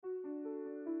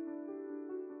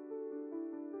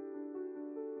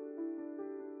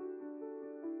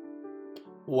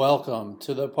Welcome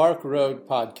to the Park Road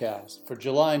Podcast for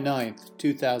July 9th,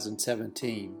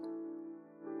 2017.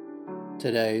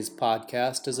 Today's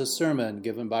podcast is a sermon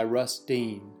given by Russ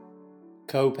Dean,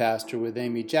 co-pastor with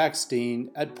Amy Jackstein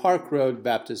at Park Road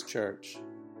Baptist Church.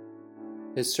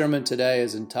 His sermon today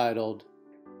is entitled,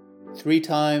 3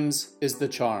 Times is the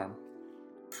Charm.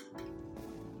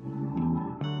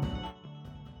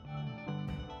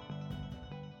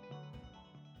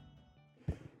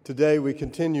 Today we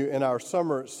continue in our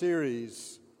summer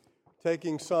series,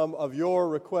 taking some of your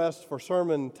requests for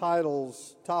sermon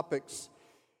titles, topics,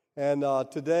 and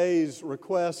today's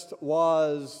request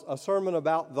was a sermon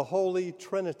about the Holy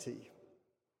Trinity.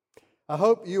 I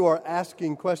hope you are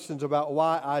asking questions about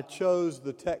why I chose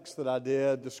the text that I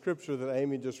did, the scripture that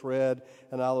Amy just read,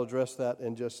 and I'll address that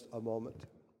in just a moment.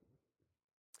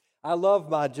 I love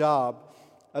my job.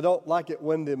 I don't like it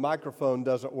when the microphone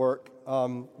doesn't work,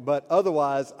 but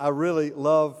otherwise, I really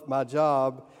love my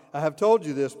job. I have told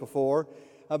you this before.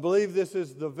 I believe this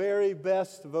is the very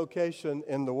best vocation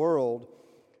in the world.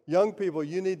 Young people,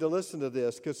 you need to listen to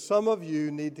this because some of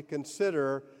you need to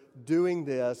consider doing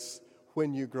this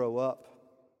when you grow up.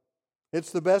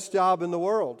 It's the best job in the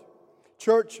world.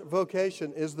 Church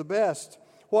vocation is the best.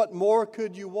 What more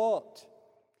could you want?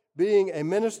 Being a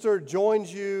minister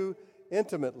joins you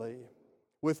intimately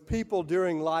with people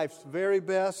during life's very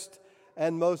best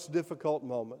and most difficult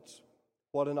moments.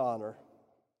 What an honor.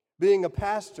 Being a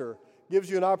pastor gives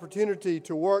you an opportunity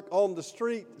to work on the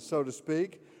street, so to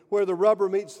speak, where the rubber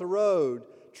meets the road,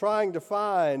 trying to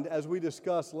find, as we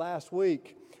discussed last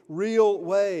week, real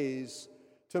ways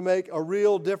to make a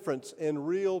real difference in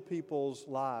real people's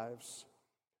lives.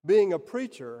 Being a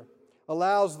preacher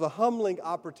allows the humbling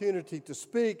opportunity to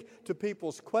speak to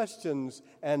people's questions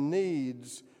and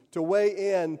needs, to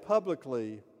weigh in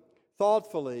publicly,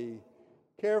 thoughtfully,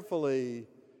 carefully,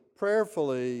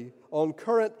 prayerfully on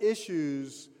current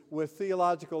issues with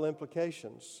theological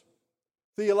implications.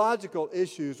 Theological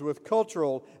issues with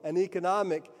cultural and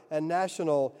economic and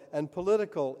national and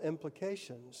political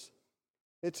implications.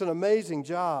 It's an amazing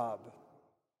job.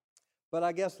 But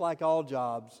I guess like all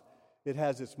jobs, it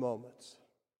has its moments.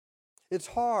 It's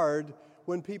hard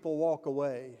when people walk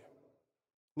away.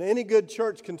 Now, any good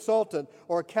church consultant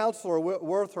or a counselor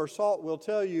worth her salt will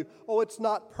tell you, it's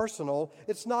not personal,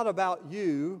 it's not about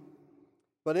you.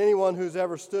 But anyone who's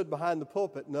ever stood behind the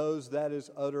pulpit knows that is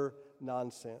utter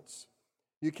nonsense.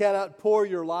 You cannot pour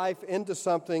your life into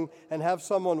something and have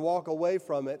someone walk away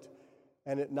from it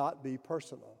and it not be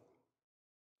personal.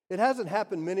 It hasn't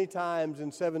happened many times in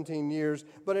 17 years,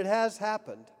 but it has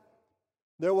happened.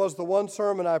 There was the one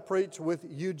sermon I preached with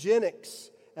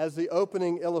eugenics as the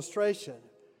opening illustration.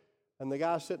 And the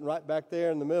guy sitting right back there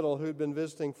in the middle who'd been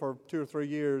visiting for 2 or 3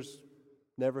 years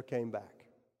never came back.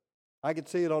 I could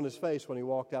see it on his face when he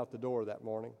walked out the door that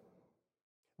morning.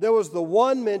 There was the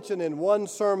one mention in one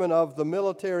sermon of the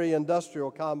military-industrial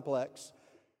complex,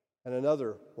 and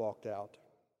another walked out.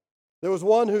 There was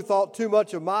one who thought too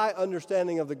much of my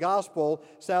understanding of the gospel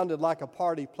sounded like a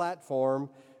party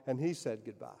platform, and he said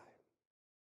goodbye.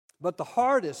 But the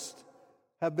hardest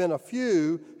have been a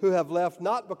few who have left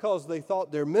not because they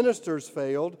thought their ministers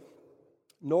failed,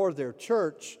 nor their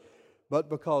church, but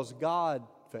because God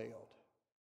failed.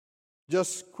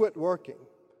 Just quit working.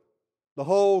 The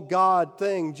whole God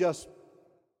thing just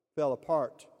fell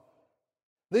apart.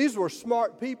 These were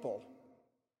smart people.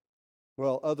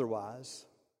 Well, otherwise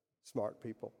smart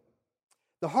people.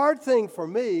 The hard thing for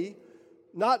me,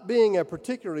 not being a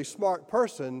particularly smart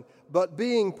person, but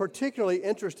being particularly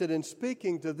interested in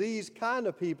speaking to these kind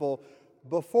of people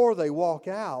before they walk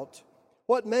out,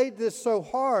 what made this so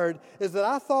hard is that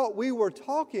I thought we were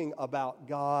talking about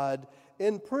God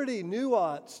in pretty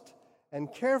nuanced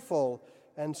and careful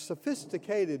and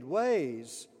sophisticated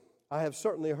ways. I have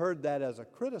certainly heard that as a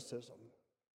criticism.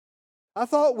 I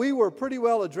thought we were pretty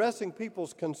well addressing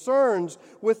people's concerns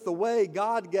with the way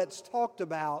God gets talked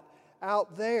about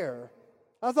out there.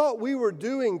 I thought we were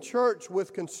doing church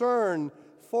with concern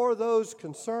for those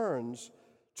concerns,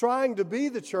 trying to be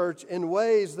the church in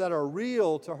ways that are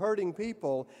real to hurting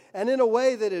people and in a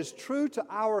way that is true to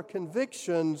our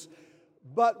convictions,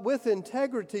 but with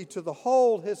integrity to the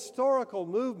whole historical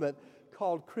movement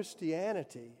called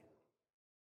Christianity.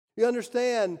 You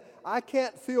understand, I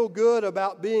can't feel good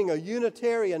about being a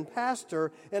Unitarian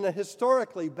pastor in a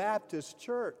historically Baptist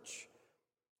church,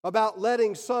 about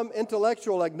letting some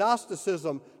intellectual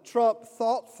agnosticism trump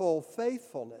thoughtful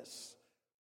faithfulness.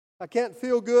 I can't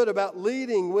feel good about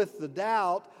leading with the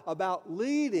doubt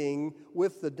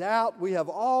we have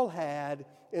all had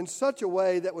in such a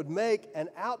way that would make an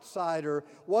outsider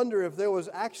wonder if there was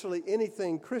actually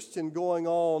anything Christian going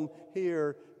on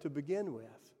here to begin with.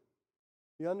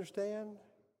 You understand?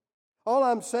 All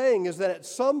I'm saying is that at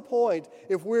some point,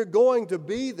 if we're going to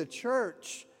be the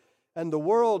church, and the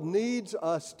world needs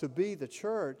us to be the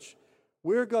church,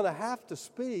 we're going to have to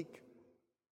speak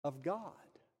of God.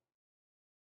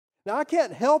 Now, I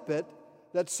can't help it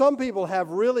that some people have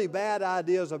really bad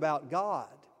ideas about God,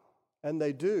 and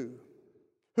they do.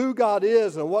 Who God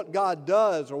is and what God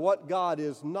does or what God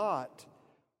is not.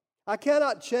 I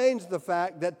cannot change the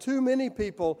fact that too many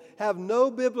people have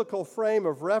no biblical frame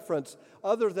of reference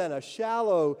other than a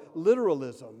shallow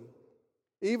literalism,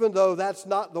 even though that's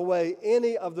not the way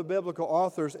any of the biblical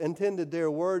authors intended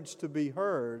their words to be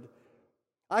heard.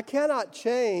 I cannot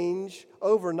change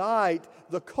overnight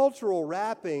the cultural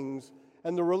wrappings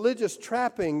and the religious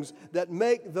trappings that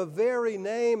make the very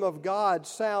name of God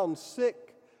sound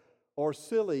sick or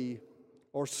silly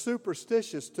or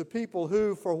superstitious to people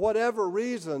who, for whatever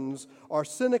reasons, are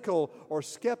cynical or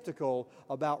skeptical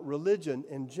about religion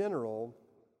in general.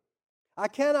 I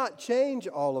cannot change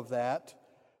all of that,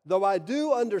 though I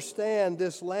do understand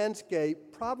this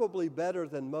landscape probably better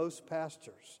than most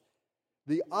pastors.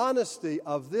 The honesty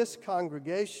of this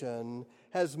congregation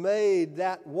has made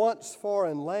that once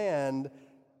foreign land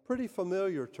pretty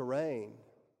familiar terrain.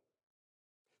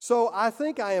 So I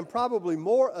think I am probably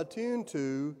more attuned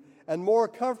to and more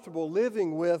comfortable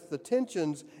living with the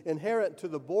tensions inherent to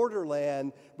the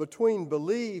borderland between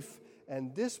belief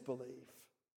and disbelief,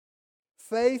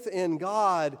 faith in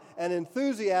God and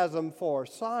enthusiasm for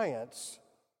science.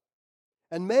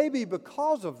 And maybe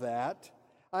because of that,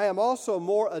 I am also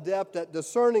more adept at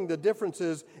discerning the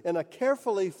differences in a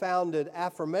carefully founded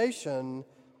affirmation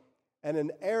and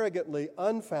an arrogantly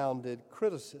unfounded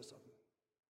criticism.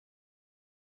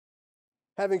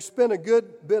 Having spent a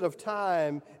good bit of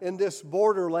time in this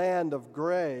borderland of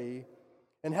gray,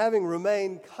 and having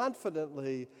remained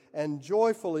confidently and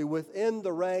joyfully within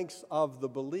the ranks of the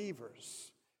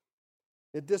believers,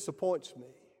 it disappoints me,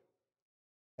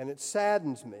 and it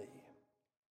saddens me,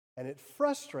 and it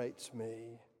frustrates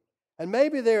me. And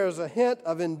maybe there is a hint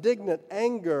of indignant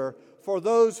anger for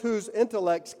those whose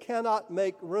intellects cannot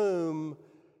make room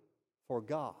for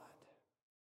God.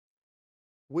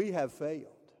 We have failed.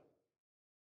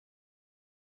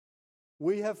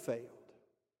 We have failed,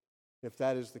 if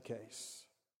that is the case.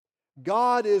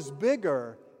 God is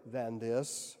bigger than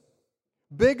this,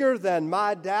 bigger than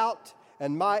my doubt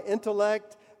and my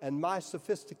intellect and my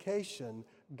sophistication.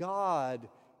 God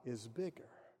is bigger.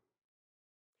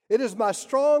 It is my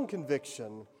strong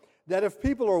conviction that if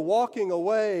people are walking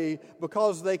away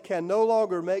because they can no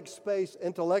longer make space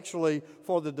intellectually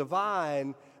for the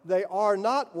divine, they are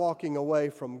not walking away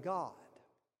from God,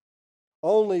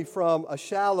 only from a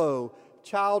shallow,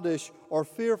 childish, or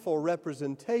fearful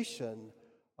representation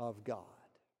of God.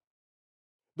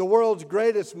 The world's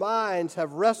greatest minds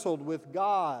have wrestled with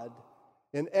God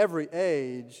in every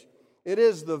age. It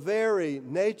is the very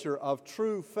nature of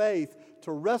true faith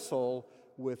to wrestle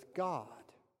with God.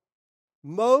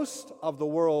 Most of the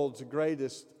world's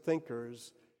greatest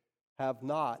thinkers have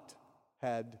not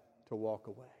had to walk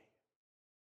away.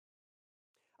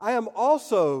 I am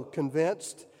also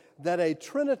convinced that a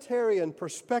Trinitarian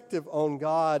perspective on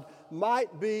God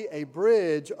might be a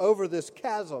bridge over this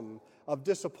chasm of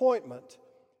disappointment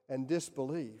and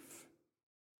disbelief.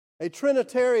 A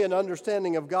Trinitarian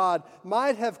understanding of God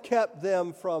might have kept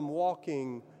them from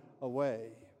walking away.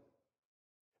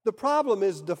 The problem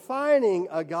is defining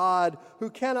a God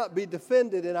who cannot be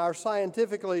defended in our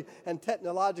scientifically and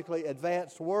technologically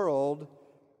advanced world,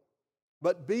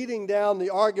 but beating down the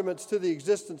arguments to the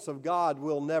existence of God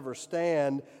will never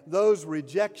stand. Those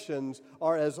rejections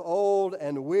are as old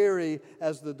and weary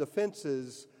as the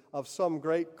defenses of some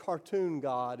great cartoon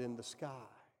god in the sky.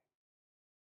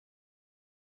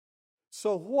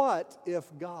 So what if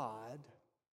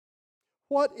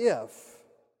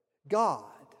God,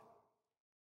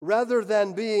 rather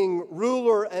than being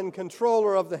ruler and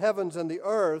controller of the heavens and the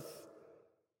earth,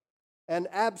 an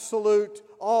absolute,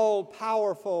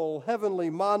 all-powerful heavenly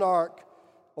monarch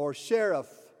or sheriff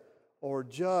or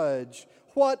judge,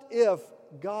 what if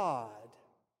God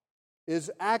is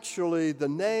actually the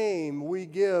name we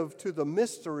give to the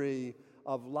mystery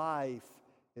of life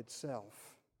itself?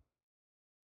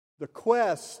 The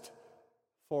quest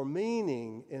for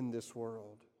meaning in this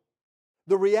world,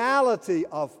 the reality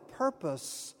of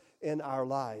purpose in our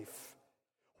life.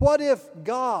 What if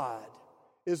God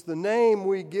is the name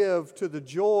we give to the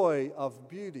joy of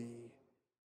beauty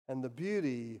and the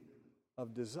beauty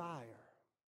of desire?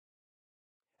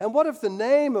 And what if the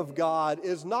name of God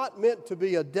is not meant to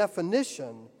be a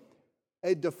definition,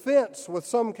 a defense with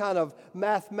some kind of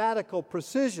mathematical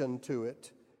precision to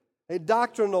it, a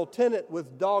doctrinal tenet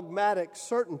with dogmatic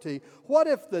certainty? What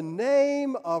if the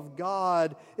name of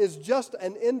God is just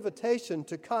an invitation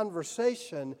to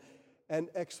conversation and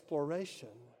exploration?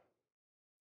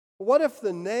 What if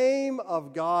the name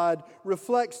of God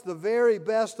reflects the very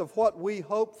best of what we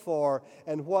hope for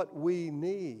and what we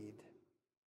need?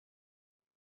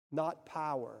 Not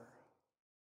power,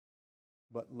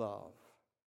 but love.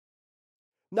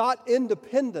 Not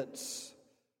independence,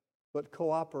 but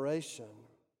cooperation.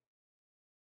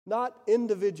 Not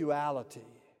individuality,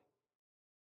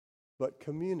 but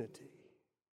community.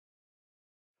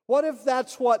 What if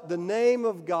that's what the name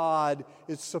of God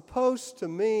is supposed to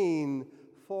mean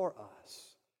for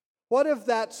us? What if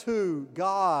that's who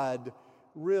God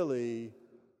really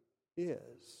is?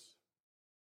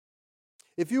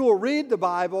 If you will read the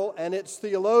Bible and its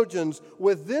theologians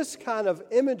with this kind of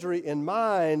imagery in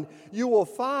mind, you will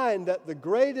find that the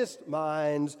greatest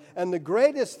minds and the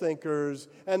greatest thinkers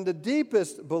and the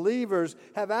deepest believers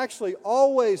have actually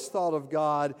always thought of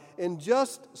God in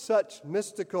just such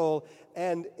mystical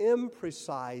and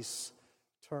imprecise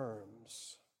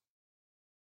terms.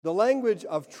 The language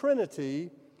of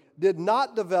Trinity did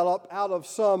not develop out of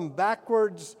some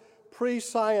backwards,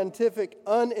 pre-scientific,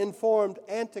 uninformed,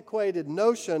 antiquated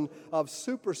notion of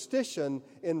superstition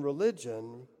in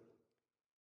religion.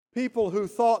 People who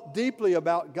thought deeply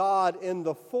about God in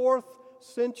the 4th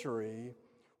century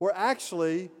were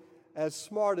actually as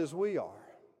smart as we are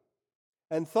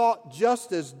and thought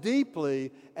just as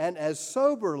deeply and as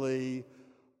soberly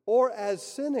or as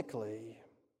cynically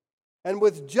and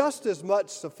with just as much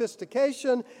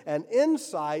sophistication and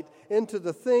insight into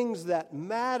the things that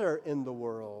matter in the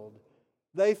world.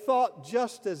 They thought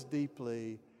just as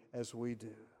deeply as we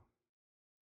do.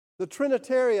 The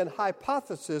Trinitarian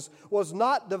hypothesis was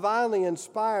not divinely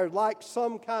inspired like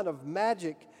some kind of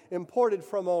magic imported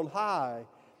from on high.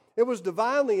 It was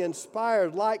divinely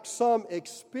inspired like some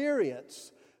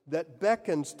experience that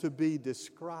beckons to be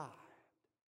described.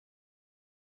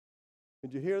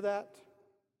 Did you hear that?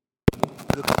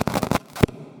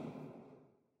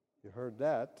 You heard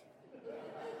that.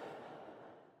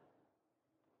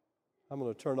 I'm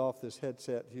going to turn off this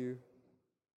headset, Hugh.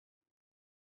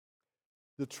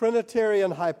 The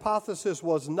Trinitarian hypothesis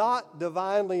was not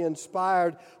divinely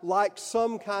inspired like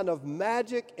some kind of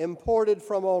magic imported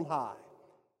from on high.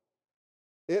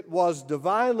 It was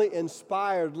divinely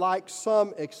inspired like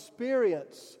some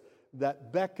experience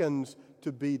that beckons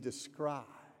to be described.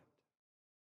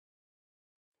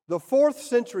 The 4th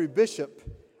century bishop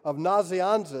of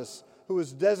Nazianzus, who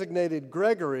was designated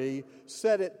Gregory,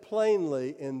 said it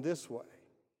plainly in this way.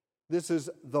 This is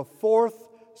the 4th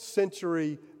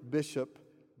century bishop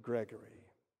Gregory.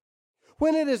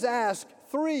 When it is asked,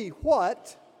 3,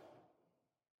 what?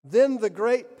 Then the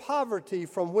great poverty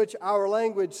from which our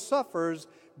language suffers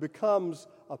becomes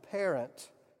apparent.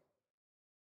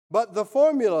 But the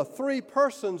formula 3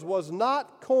 persons was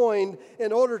not coined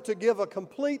in order to give a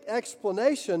complete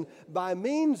explanation by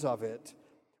means of it,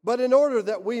 but in order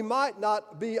that we might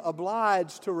not be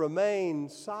obliged to remain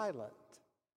silent.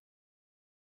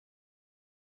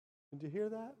 Did you hear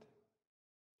that?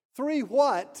 3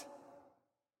 what?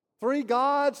 3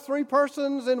 gods, 3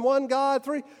 persons in one God,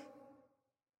 3.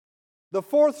 The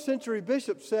 4th century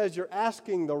bishop says you're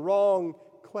asking the wrong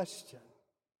question.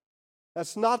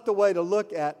 That's not the way to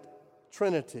look at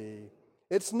Trinity.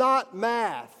 It's not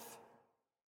math.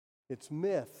 It's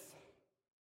myth.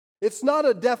 It's not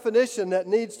a definition that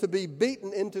needs to be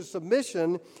beaten into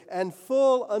submission and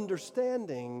full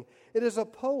understanding. It is a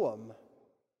poem.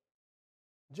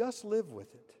 Just live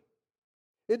with it.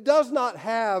 It does not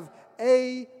have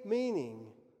a meaning.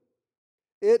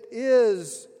 It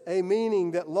is a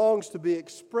meaning that longs to be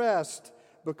expressed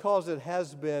because it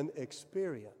has been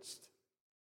experienced.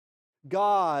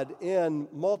 God in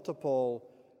multiple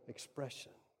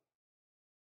expression.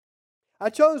 I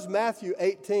chose Matthew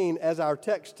 18 as our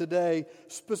text today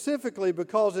specifically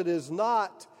because it is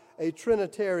not a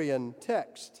Trinitarian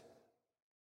text.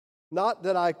 Not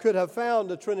that I could have found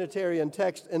a Trinitarian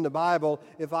text in the Bible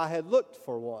if I had looked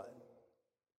for one.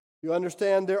 You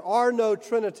understand, there are no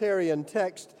Trinitarian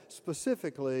texts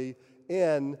specifically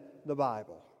in the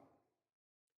Bible.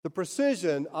 The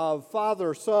precision of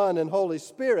Father, Son, and Holy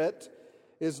Spirit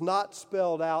is not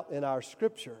spelled out in our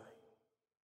Scripture.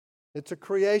 It's a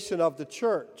creation of the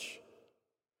church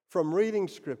from reading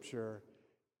Scripture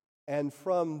and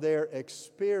from their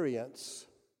experience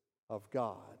of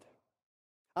God.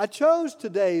 I chose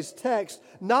today's text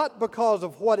not because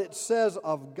of what it says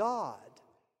of God,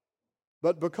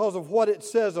 but because of what it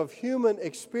says of human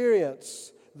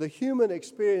experience, the human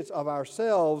experience of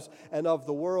ourselves and of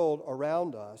the world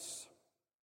around us.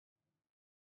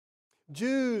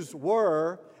 Jews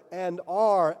were and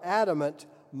are adamant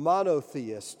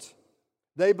monotheists.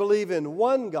 They believe in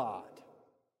one God,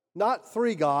 not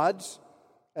three gods,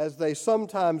 as they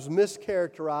sometimes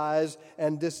mischaracterize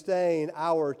and disdain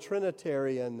our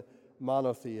Trinitarian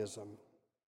monotheism.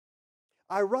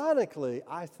 Ironically,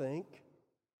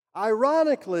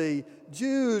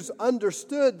 Jews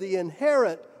understood the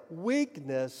inherent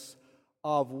weakness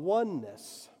of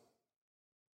oneness.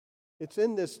 It's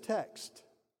in this text.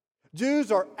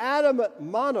 Jews are adamant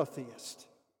monotheists.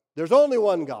 There's only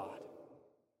one God.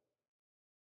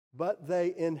 But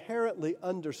they inherently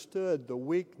understood the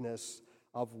weakness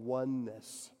of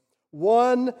oneness.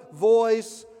 One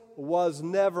voice was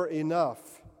never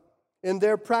enough. In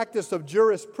their practice of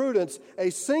jurisprudence, a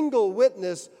single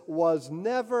witness was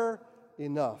never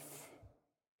enough.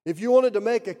 If you wanted to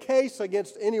make a case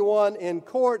against anyone in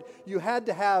court, you had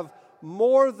to have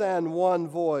more than one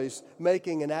voice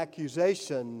making an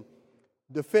accusation,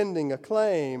 defending a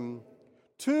claim.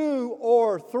 2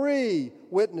 or 3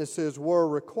 witnesses were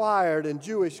required in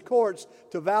Jewish courts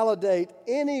to validate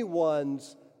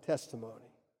anyone's testimony.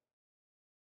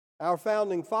 Our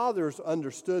founding fathers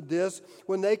understood this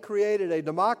when they created a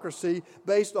democracy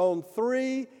based on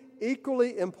 3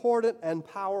 equally important and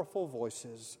powerful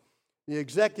voices: the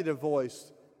executive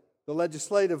voice, the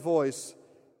legislative voice,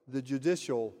 the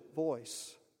judicial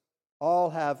voice. All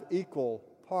have equal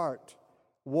part.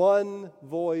 One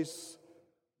voice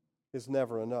is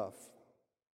never enough.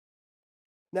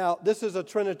 Now, this is a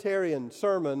Trinitarian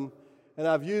sermon, and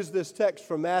I've used this text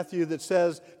from Matthew that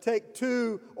says, take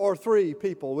 2 or 3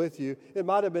 people with you. It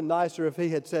might have been nicer if he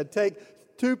had said,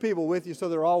 take 2 people with you so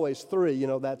there are always 3. You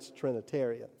know, that's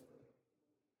Trinitarian.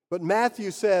 But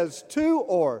Matthew says 2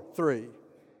 or 3,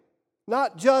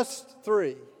 not just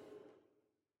 3,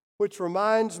 which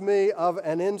reminds me of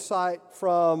an insight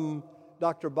from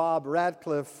Dr. Bob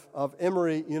Radcliffe of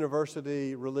Emory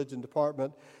University Religion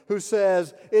Department, who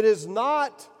says, it is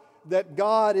not that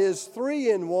God is 3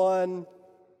 in 1,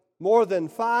 more than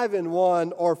 5 in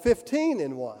 1, or 15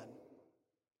 in 1.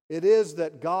 It is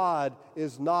that God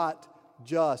is not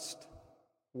just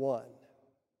one.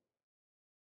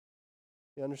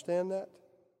 You understand that?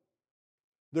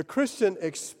 The Christian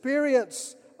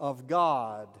experience of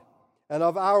God and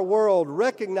of our world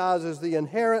recognizes the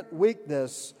inherent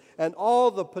weakness and all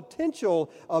the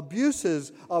potential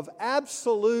abuses of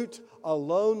absolute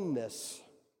aloneness.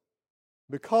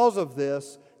 Because of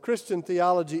this, Christian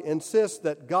theology insists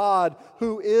that God,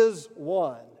 who is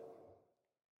one,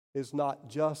 is not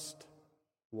just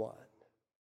one.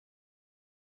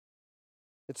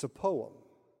 It's a poem.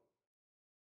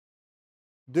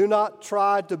 Do not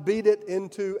try to beat it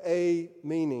into a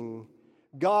meaning.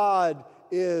 God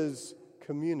is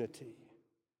community.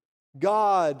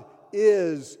 God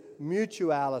is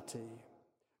mutuality.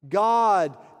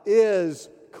 God is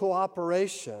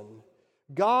cooperation.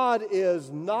 God is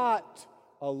not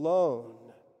alone.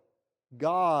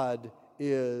 God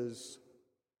is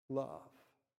love.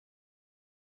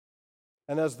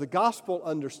 And as the gospel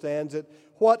understands it,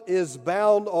 what is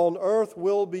bound on earth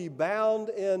will be bound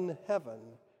in heaven.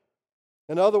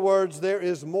 In other words, there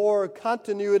is more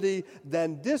continuity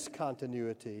than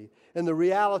discontinuity in the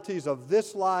realities of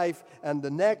this life and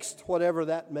the next, whatever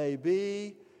that may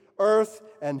be, earth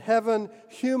and heaven,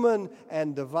 human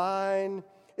and divine.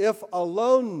 If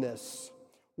aloneness,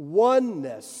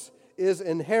 oneness, is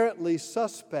inherently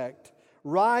suspect,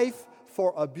 rife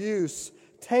for abuse,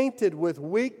 tainted with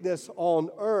weakness on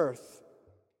earth,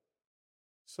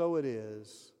 so it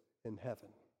is in heaven.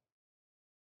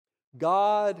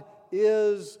 God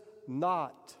is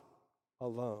not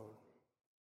alone,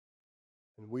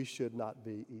 and we should not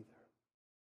be either.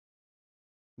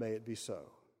 May it be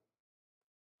so.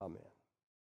 Amen.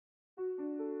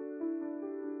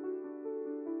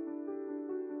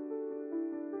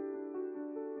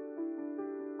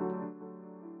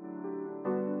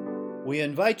 We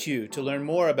invite you to learn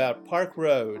more about Park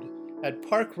Road at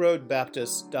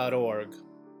parkroadbaptist.org.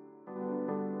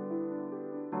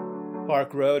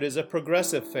 Park Road is a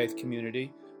progressive faith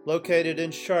community located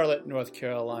in Charlotte, North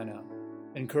Carolina,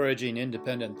 encouraging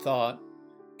independent thought,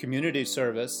 community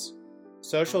service,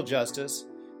 social justice,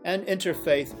 and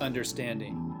interfaith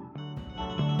understanding.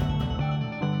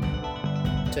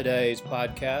 Today's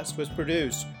podcast was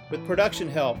produced with production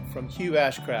help from Hugh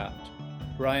Ashcraft,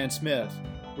 Brian Smith,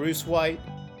 Bruce White,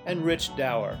 and Rich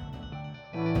Dower.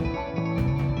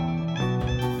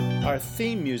 Our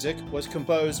theme music was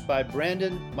composed by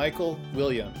Brandon Michael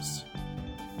Williams.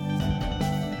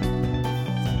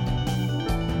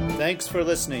 Thanks for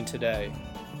listening today.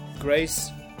 Grace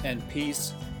and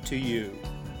peace to you.